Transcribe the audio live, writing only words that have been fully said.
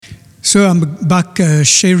So I'm back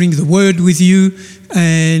sharing the word with you,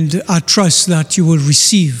 and I trust that you will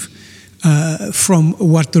receive from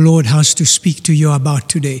what the Lord has to speak to you about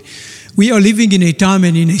today. We are living in a time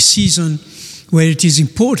and in a season where it is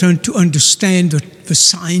important to understand the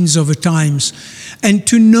signs of the times and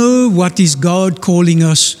to know what is God calling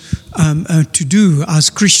us to do as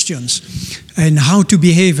Christians and how to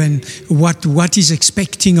behave and what is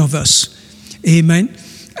expecting of us. Amen.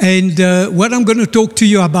 And what I'm going to talk to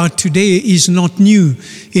you about today is not new.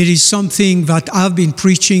 It is something that I've been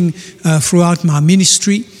preaching throughout my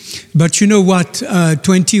ministry. But you know what?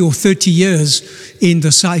 20 or 30 years in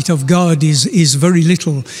the sight of God is very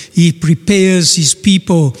little. He prepares his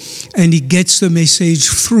people and he gets the message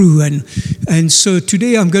through. And so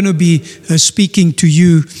today I'm going to be speaking to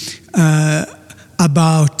you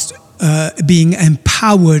about being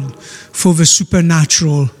empowered for the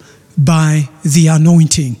supernatural by the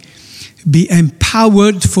anointing. Be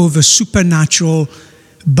empowered for the supernatural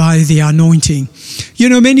by the anointing. You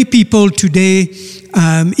know, many people today,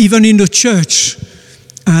 even in the church,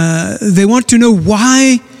 they want to know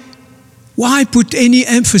why put any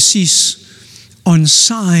emphasis on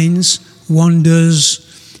signs,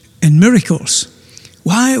 wonders, and miracles?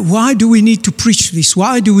 Why do we need to preach this?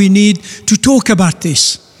 Why do we need to talk about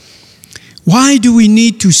this? Why do we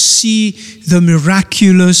need to see the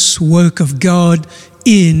miraculous work of God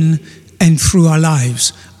in and through our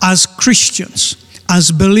lives as Christians,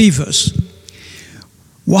 as believers?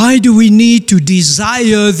 Why do we need to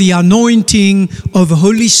desire the anointing of the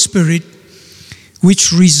Holy Spirit,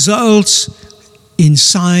 which results in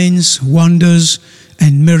signs, wonders,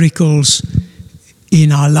 and miracles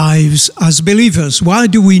in our lives as believers? Why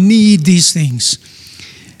do we need these things?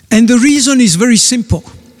 And the reason is very simple.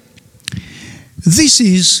 This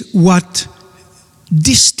is what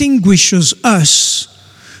distinguishes us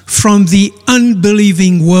from the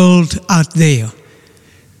unbelieving world out there.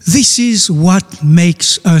 This is what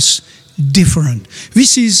makes us different.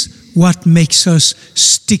 This is what makes us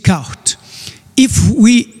stick out. If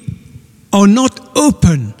we are not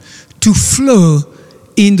open to flow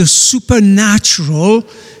in the supernatural,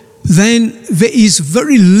 then there is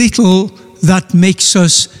very little that makes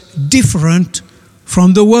us different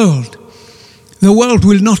from the world. The world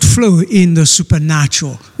will not flow in the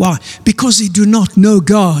supernatural. Why? Because they do not know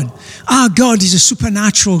God. Our God is a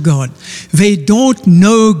supernatural God. They don't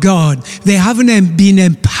know God. They haven't been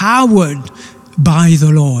empowered by the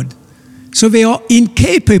Lord. So they are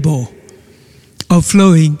incapable of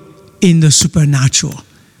flowing in the supernatural.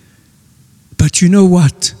 But you know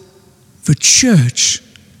what? The church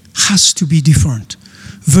has to be different.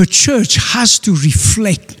 The church has to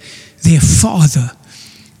reflect their Father.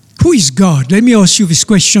 Who is God? Let me ask you this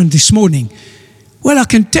question this morning. Well, I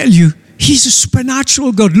can tell you, He's a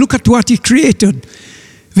supernatural God. Look at what He created.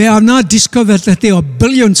 They have now discovered that there are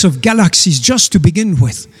billions of galaxies just to begin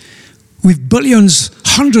with billions,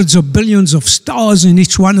 hundreds of billions of stars in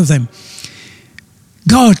each one of them.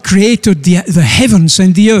 God created the heavens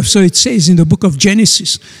and the earth. So it says in the book of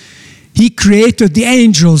Genesis. He created the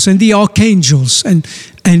angels and the archangels and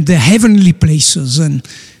the heavenly places and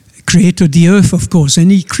created the earth, of course,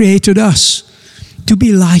 and He created us to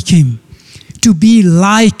be like Him. To be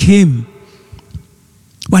like Him.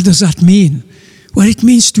 What does that mean? Well, it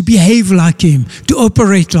means to behave like Him, to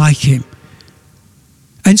operate like Him.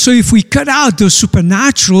 And so if we cut out the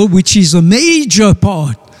supernatural, which is a major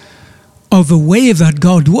part of the way that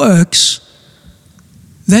God works,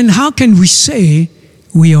 then how can we say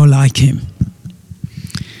we are like Him?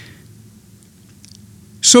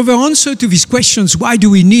 So the answer to these questions, why do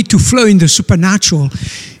we need to flow in the supernatural,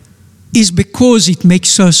 is because it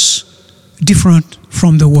makes us different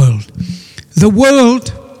from the world. The world,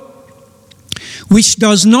 which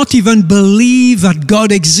does not even believe that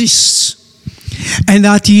God exists and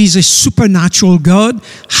that He is a supernatural God,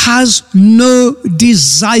 has no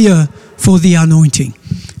desire for the anointing.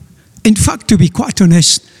 In fact, to be quite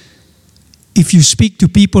honest, if you speak to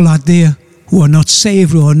people out there who are not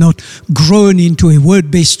saved, who are not grown into a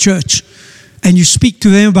word-based church, and you speak to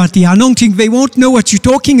them about the anointing, they won't know what you're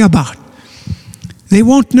talking about. They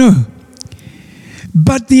won't know.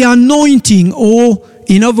 But the anointing, or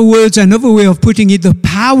in other words, another way of putting it, the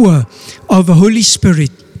power of the Holy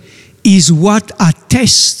Spirit, is what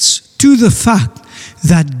attests to the fact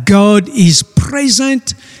that God is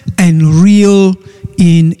present and real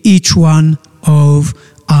in each one of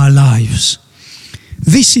our lives.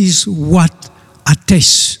 This is what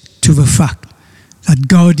attests to the fact that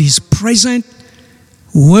God is present,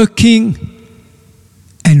 working,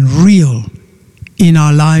 and real in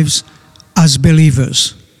our lives as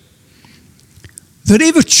believers. that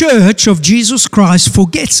if a church of Jesus Christ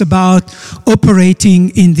forgets about operating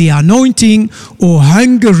in the anointing or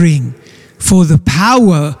hungering for the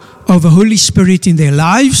power of the Holy Spirit in their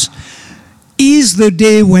lives, is the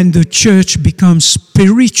day when the church becomes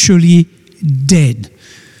spiritually dead.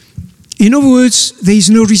 In other words, there is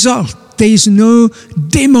no result. There is no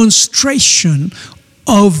demonstration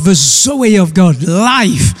of the Zoe of God,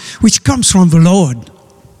 life, which comes from the Lord.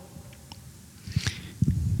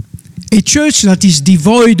 A church that is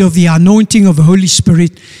devoid of the anointing of the Holy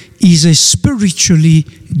Spirit is a spiritually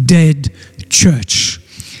dead church.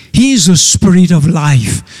 He is the Spirit of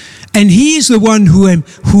life. And He is the one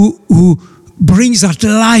who brings that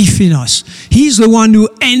life in us. He is the one who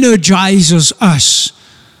energizes us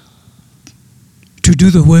to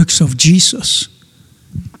do the works of Jesus.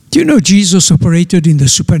 Do you know Jesus operated in the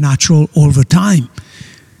supernatural all the time?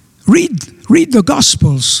 Read the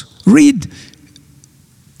Gospels. Read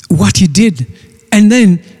what He did. And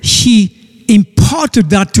then He imparted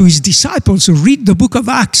that to His disciples. So read the book of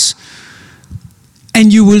Acts.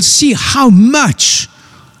 And you will see how much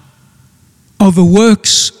of the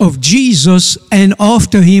works of Jesus and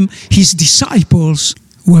after Him, His disciples,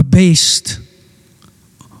 were based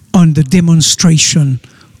on the demonstration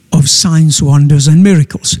of signs, wonders, and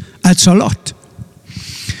miracles. That's a lot.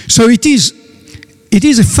 So it is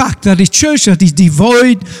a fact that a church that is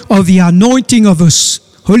devoid of the anointing of the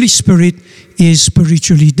Holy Spirit is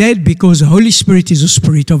spiritually dead, because the Holy Spirit is a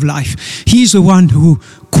spirit of life. He is the one who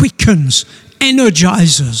quickens,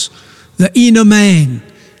 energizes the inner man,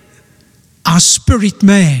 our spirit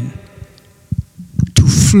man, to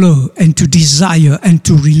flow and to desire and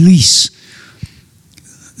to release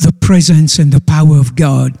the presence and the power of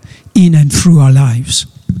God in and through our lives.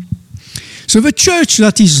 So the church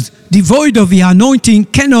that is devoid of the anointing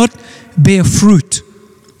cannot bear fruit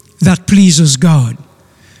that pleases God.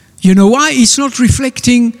 You know why? It's not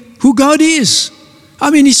reflecting who God is. I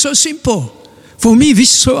mean, it's so simple. For me,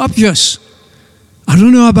 this is so obvious. I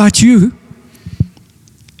don't know about you.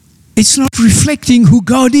 It's not reflecting who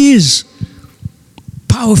God is.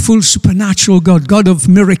 Powerful, supernatural God, God of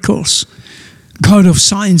miracles, God of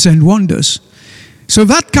signs and wonders. So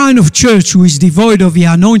that kind of church who is devoid of the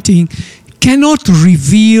anointing cannot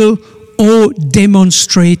reveal or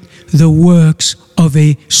demonstrate the works of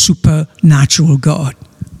a supernatural God.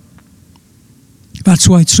 That's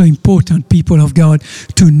why it's so important, people of God,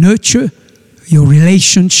 to nurture your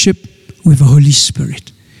relationship with the Holy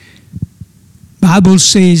Spirit. The Bible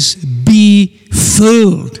says, be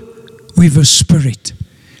filled with the Spirit.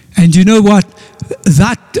 And you know what?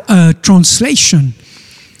 That translation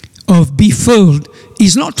of be filled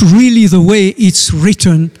is not really the way it's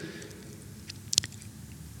written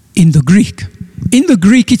in the Greek. In the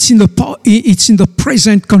Greek, it's in the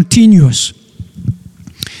present continuous.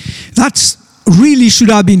 That's really should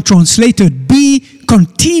have been translated, be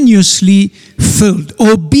continuously filled,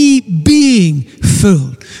 or be being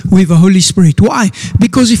filled with the Holy Spirit. Why?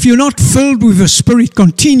 Because if you're not filled with the Spirit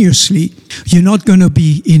continuously, you're not going to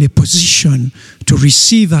be in a position to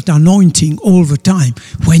receive that anointing all the time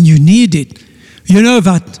when you need it. You know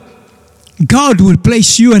that God will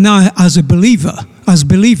place you and I as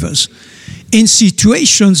believers, in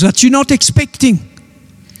situations that you're not expecting.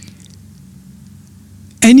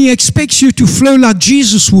 And He expects you to flow like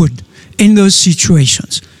Jesus would in those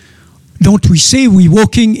situations. Don't we say we're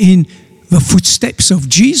walking in the footsteps of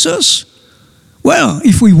Jesus? Well,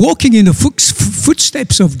 if we're walking in the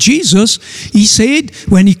footsteps of Jesus, He said,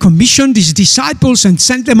 when He commissioned His disciples and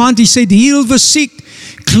sent them out, He said, heal the sick,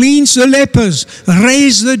 cleanse the lepers,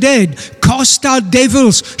 raise the dead, cast out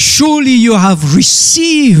devils. Surely you have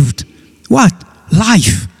received what?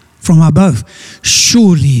 Life from above.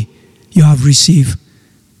 Surely you have received.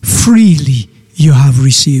 Freely you have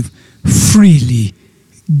received. Freely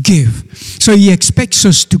give. So He expects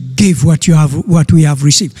us to give what we have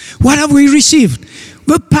received. What have we received?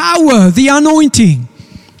 The power, the anointing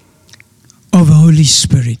of the Holy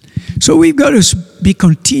Spirit. So we've got to be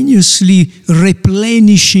continuously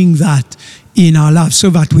replenishing that in our lives so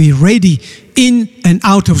that we're ready in and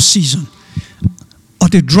out of season.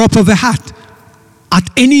 At a drop of a hat, at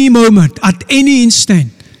any moment, at any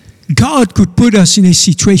instant, God could put us in a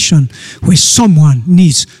situation where someone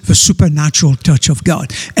needs the supernatural touch of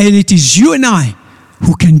God. And it is you and I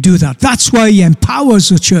who can do that. That's why He empowers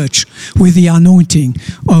the church with the anointing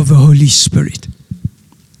of the Holy Spirit.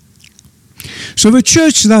 So the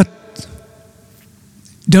church that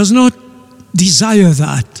does not desire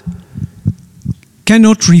that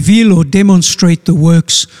cannot reveal or demonstrate the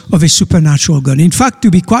works of a supernatural God. In fact, to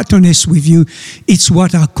be quite honest with you, it's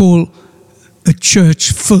what I call a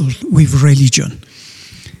church filled with religion.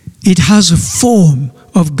 It has a form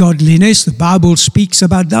of godliness. The Bible speaks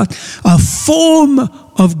about that. A form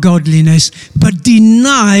of godliness, but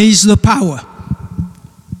denies the power.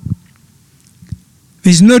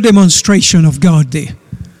 There's no demonstration of God there,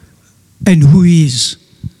 and who He is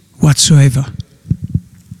whatsoever.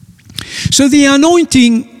 So the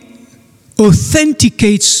anointing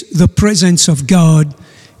authenticates the presence of God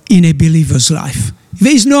in a believer's life. If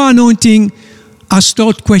there is no anointing, I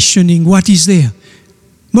start questioning what is there.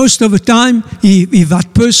 Most of the time, if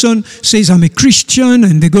that person says, I'm a Christian,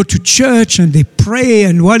 and they go to church and they pray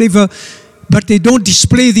and whatever, but they don't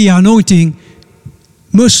display the anointing,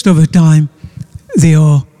 most of the time they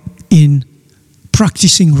are in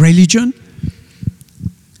practicing religion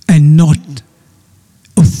and not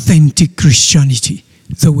authentic Christianity,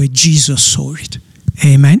 the way Jesus saw it.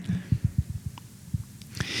 Amen?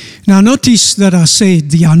 Now notice that I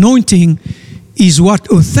said the anointing is what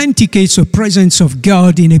authenticates the presence of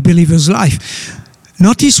God in a believer's life.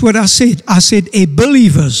 Notice what I said. I said a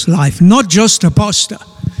believer's life, not just a pastor.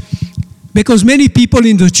 Because many people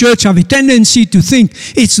in the church have a tendency to think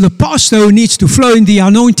it's the pastor who needs to flow in the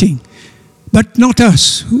anointing. But not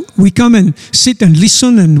us. We come and sit and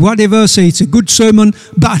listen and whatever, say it's a good sermon,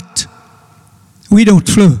 but we don't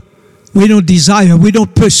flow. We don't desire. We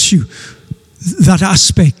don't pursue that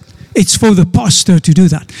aspect. It's for the pastor to do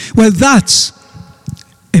that. Well, that's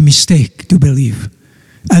a mistake to believe.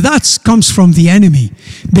 And that comes from the enemy,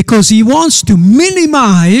 because he wants to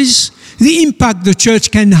minimize the impact the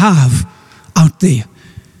church can have out there.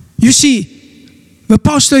 You see, the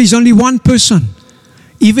pastor is only one person.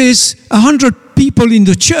 If there's 100 people in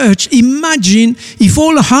the church, imagine if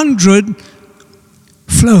all 100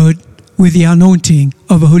 flowed with the anointing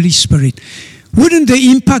of the Holy Spirit. Wouldn't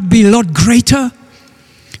the impact be a lot greater?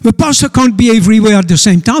 The pastor can't be everywhere at the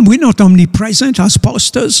same time. We're not omnipresent as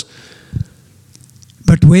pastors.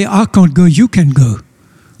 But where I can't go, you can go.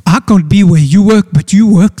 I can't be where you work, but you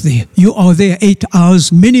work there. You are there 8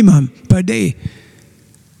 hours minimum per day.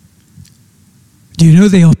 Do you know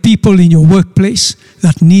there are people in your workplace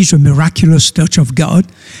that need a miraculous touch of God,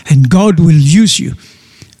 and God will use you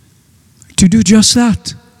to do just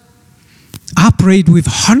that? I prayed with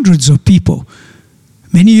hundreds of people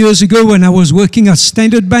many years ago when I was working at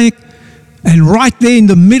Standard Bank, and right there in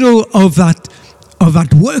the middle of that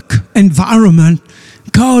work environment,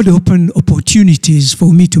 God opened opportunities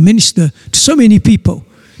for me to minister to so many people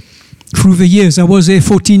through the years. I was there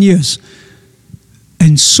 14 years,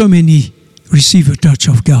 and so many receive a touch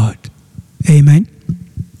of God. Amen.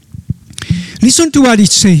 Listen to what it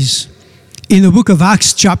says in the book of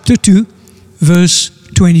Acts chapter 2, verse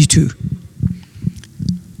 22.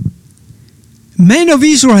 Men of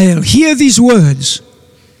Israel, hear these words.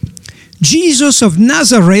 Jesus of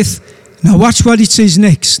Nazareth, now watch what it says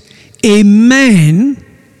next. A man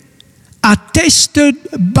attested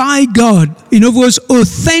by God, in other words,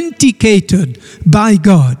 authenticated by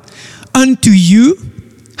God, unto you,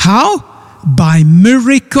 how? By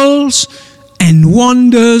miracles and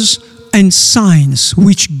wonders and signs,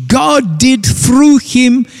 which God did through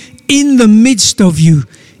him in the midst of you,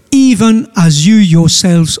 even as you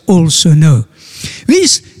yourselves also know.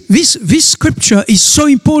 This scripture is so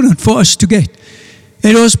important for us to get.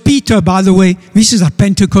 It was Peter, by the way. This is at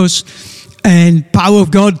Pentecost, and power of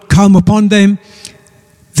God come upon them.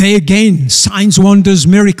 They again, signs, wonders,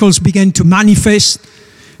 miracles began to manifest.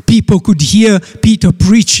 People could hear Peter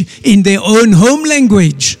preach in their own home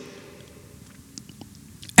language.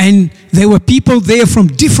 And there were people there from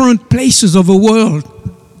different places of the world.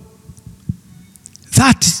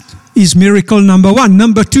 That is miracle number one.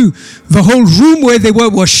 Number two, the whole room where they were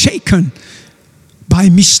was shaken by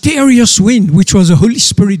mysterious wind, which was the Holy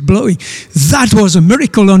Spirit blowing. That was a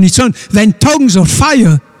miracle on its own. Then tongues of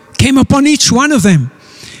fire came upon each one of them.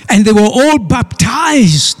 And they were all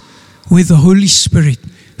baptized with the Holy Spirit,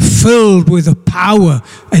 filled with the power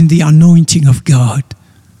and the anointing of God.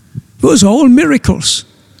 Those are all miracles.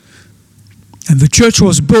 And the church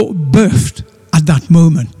was birthed at that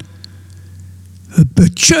moment. The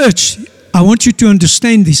church, I want you to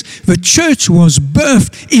understand this, the church was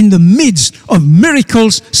birthed in the midst of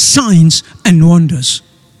miracles, signs, and wonders.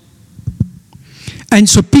 And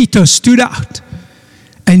so Peter stood out,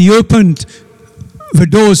 and he opened the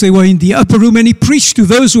doors. They were in the upper room, and he preached to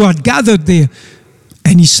those who had gathered there.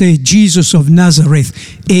 And he said, Jesus of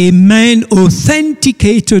Nazareth, a man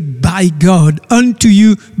authenticated by God unto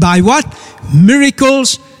you by what?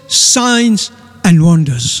 Miracles, signs, and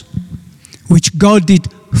wonders, which God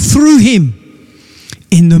did through him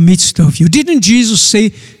in the midst of you. Didn't Jesus say,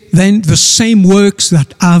 then the same works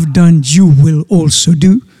that I've done, you will also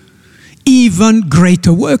do? Even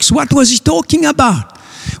greater works. What was he talking about?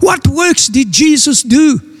 What works did Jesus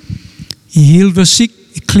do? He healed the sick,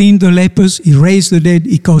 he cleaned the lepers, he raised the dead,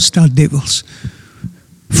 he cast out devils.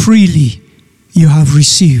 Freely you have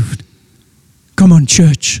received. Come on,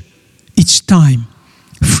 church. It's time.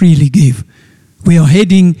 Freely give. We are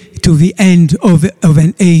heading to the end of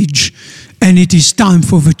an age, and it is time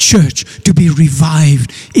for the church to be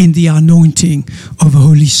revived in the anointing of the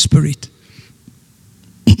Holy Spirit.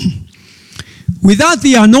 Without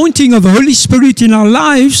the anointing of the Holy Spirit in our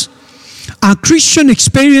lives, our Christian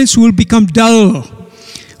experience will become dull,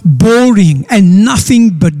 boring, and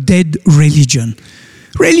nothing but dead religion.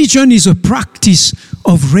 Religion is a practice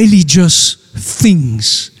of religious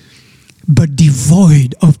things, but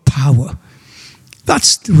devoid of power.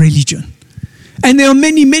 That's religion. And there are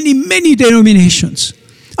many, many, many denominations.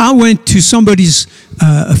 I went to somebody's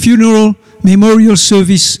funeral memorial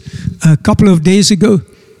service a couple of days ago,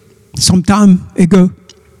 some time ago.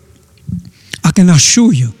 I can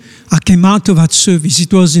assure you, I came out of that service.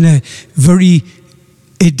 It was in a very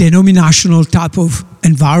denominational type of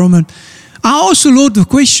environment. I asked the Lord the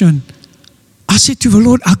question. I said to the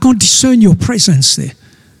Lord, I can't discern your presence there.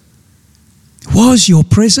 Was your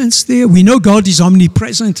presence there? We know God is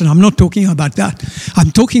omnipresent, and I'm not talking about that.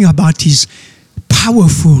 I'm talking about His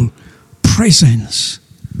powerful presence.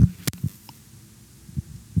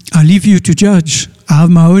 I leave you to judge. I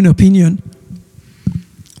have my own opinion.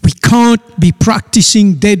 We can't be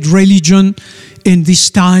practicing dead religion in this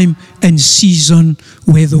time and season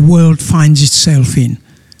where the world finds itself in.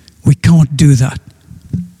 We can't do that.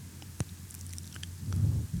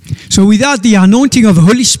 So without the anointing of the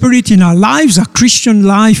Holy Spirit in our lives, our Christian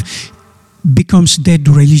life becomes dead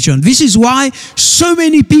religion. This is why so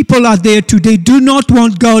many people out there today do not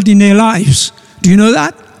want God in their lives. Do you know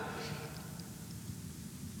that?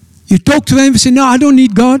 You talk to them and say, no, I don't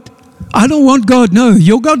need God. I don't want God. No,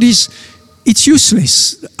 your God it's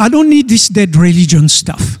useless. I don't need this dead religion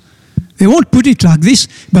stuff. They won't put it like this,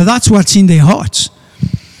 but that's what's in their hearts.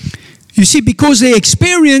 You see, because they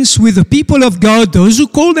experience with the people of God, those who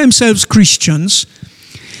call themselves Christians,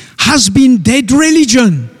 has been dead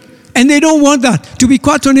religion. And they don't want that. To be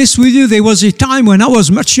quite honest with you, there was a time when I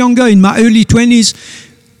was much younger, in my early 20s,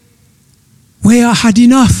 where I had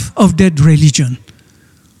enough of dead religion.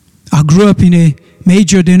 I grew up in a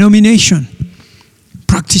major denomination,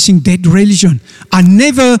 practicing dead religion. I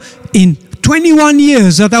never, in 21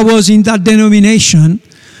 years that I was in that denomination,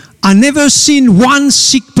 I never seen one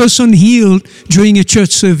sick person healed during a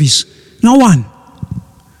church service. No one.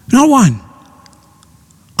 No one.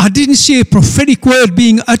 I didn't see a prophetic word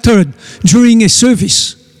being uttered during a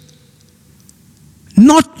service.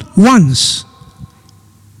 Not once.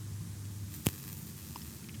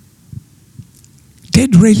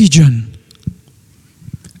 Dead religion.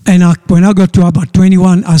 And when I got to about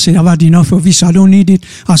 21, I said, I've had enough of this. I don't need it.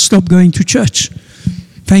 I stopped going to church.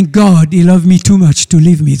 Thank God He loved me too much to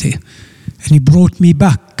leave me there. And He brought me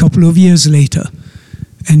back a couple of years later.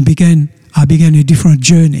 And I began a different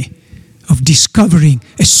journey of discovering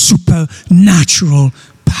a supernatural,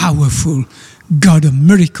 powerful God of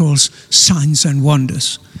miracles, signs and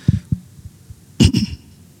wonders.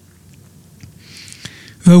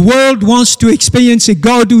 The world wants to experience a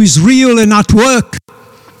God who is real and at work.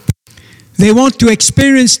 They want to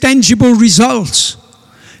experience tangible results.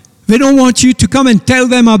 They don't want you to come and tell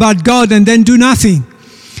them about God and then do nothing.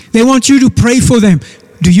 They want you to pray for them.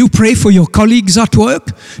 Do you pray for your colleagues at work?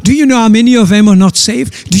 Do you know how many of them are not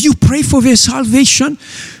saved? Do you pray for their salvation?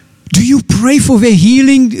 Do you pray for their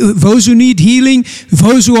healing, those who need healing,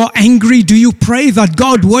 those who are angry? Do you pray that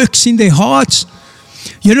God works in their hearts?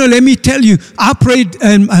 You know, let me tell you, I prayed,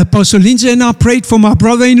 Pastor Lindsay and I prayed for my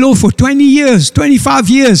brother-in-law for 20 years, 25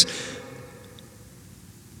 years.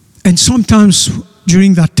 And sometimes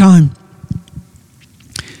during that time,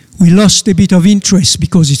 we lost a bit of interest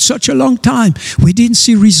because it's such a long time. We didn't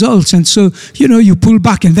see results. And so, you pull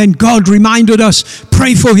back, and then God reminded us,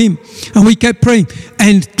 pray for him. And we kept praying.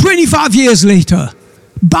 And 25 years later,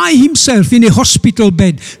 by himself in a hospital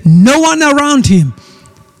bed, no one around him,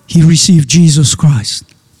 he received Jesus Christ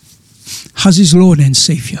as his Lord and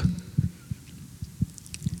Savior.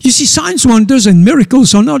 You see, signs, wonders, and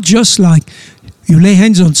miracles are not just like you lay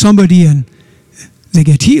hands on somebody and they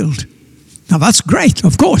get healed. Now that's great,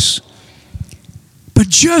 of course. But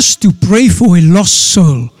just to pray for a lost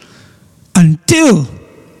soul until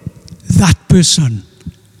that person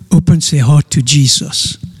opens their heart to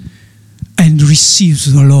Jesus and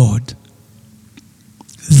receives the Lord,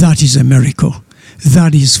 that is a miracle.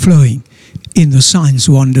 That is flowing in the signs,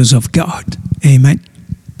 wonders of God. Amen.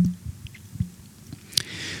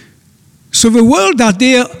 So the world out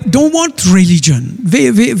there don't want religion.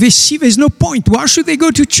 They see there's no point. Why should they go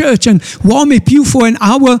to church and warm a pew for an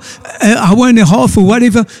hour and a half or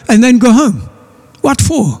whatever, and then go home? What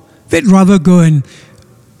for? They'd rather go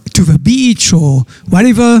to the beach or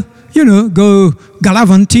whatever, go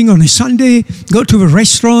gallivanting on a Sunday, go to a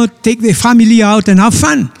restaurant, take their family out and have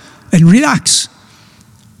fun and relax.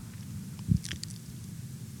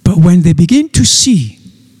 But when they begin to see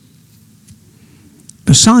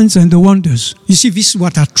the signs and the wonders, you see, this is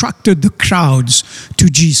what attracted the crowds to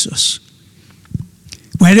Jesus.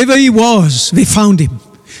 Wherever he was, they found him.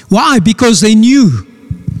 Why? Because they knew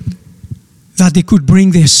that they could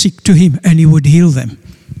bring their sick to him and he would heal them.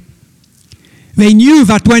 They knew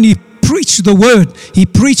that when he preached the word, he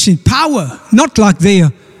preached in power, not like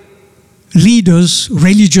their leaders,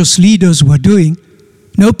 religious leaders were doing.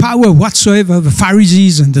 No power whatsoever, the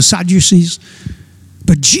Pharisees and the Sadducees.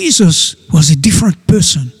 But Jesus was a different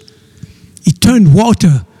person. He turned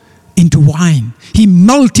water into wine. He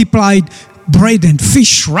multiplied bread and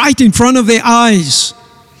fish right in front of their eyes.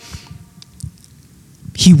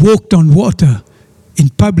 He walked on water in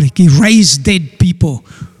public. He raised dead people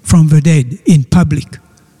from the dead in public.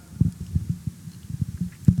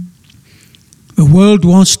 The world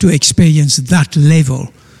wants to experience that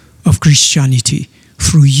level of Christianity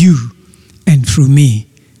through you and through me.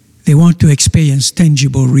 They want to experience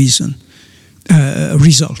tangible results.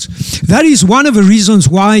 That is one of the reasons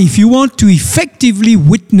why, if you want to effectively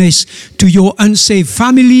witness to your unsaved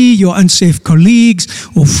family, your unsaved colleagues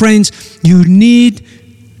or friends, you need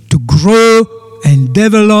to grow and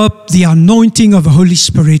develop the anointing of the Holy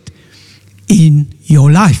Spirit in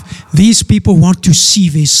your life. These people want to see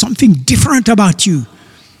there's something different about you.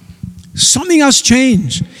 Something has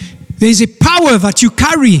changed. There's a power that you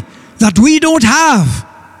carry that we don't have.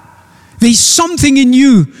 There's something in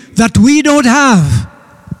you that we don't have.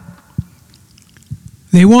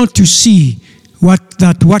 They want to see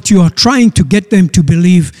what you are trying to get them to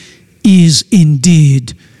believe is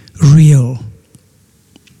indeed real.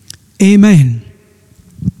 Amen.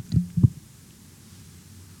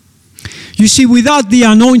 You see, without the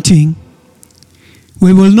anointing,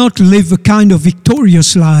 we will not live the kind of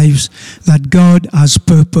victorious lives that God has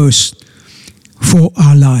purposed for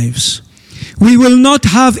our lives. We will not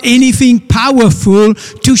have anything powerful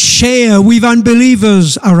to share with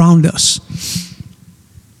unbelievers around us.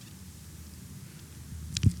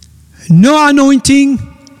 No anointing,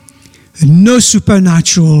 no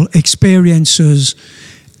supernatural experiences,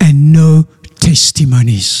 and no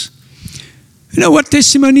testimonies. You know, what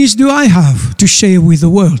testimonies do I have to share with the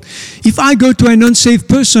world? If I go to an unsaved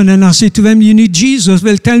person and I say to them, you need Jesus,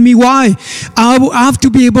 they'll tell me why. I have to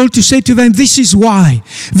be able to say to them, this is why.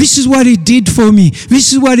 This is what he did for me.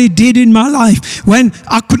 This is what he did in my life. When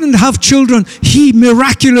I couldn't have children, he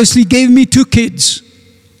miraculously gave me 2 kids.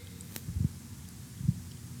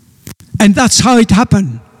 And that's how it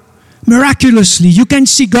happened. Miraculously. You can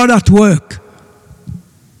see God at work.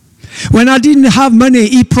 When I didn't have money,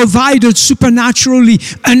 he provided supernaturally,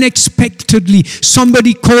 unexpectedly.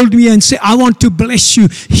 Somebody called me and said, I want to bless you.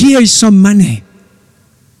 Here is some money.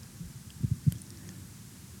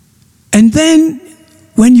 And then,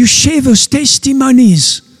 when you share those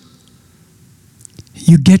testimonies,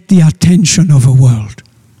 you get the attention of the world.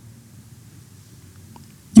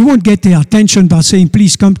 You won't get the attention by saying,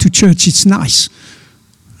 please come to church, it's nice.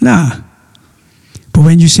 Nah. But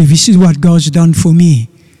when you say, this is what God's done for me,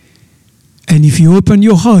 and if you open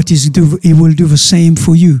your heart, he will do the same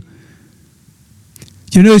for you.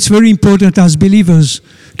 You know, it's very important as believers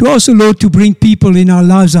to ask the Lord to bring people in our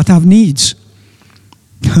lives that have needs.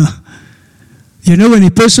 You know, when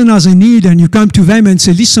a person has a need and you come to them and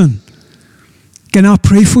say, listen, can I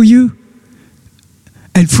pray for you?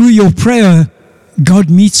 And through your prayer, God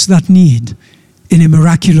meets that need in a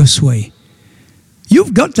miraculous way.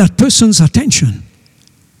 You've got that person's attention.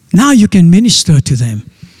 Now you can minister to them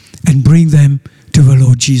and bring them to the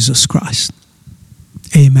Lord Jesus Christ.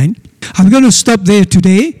 Amen. I'm going to stop there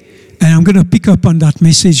today, and I'm going to pick up on that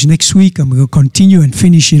message next week. I'm going to continue and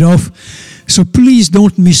finish it off. So please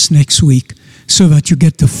don't miss next week so that you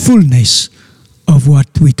get the fullness of what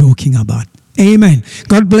we're talking about. Amen.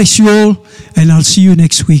 God bless you all, and I'll see you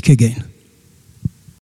next week again.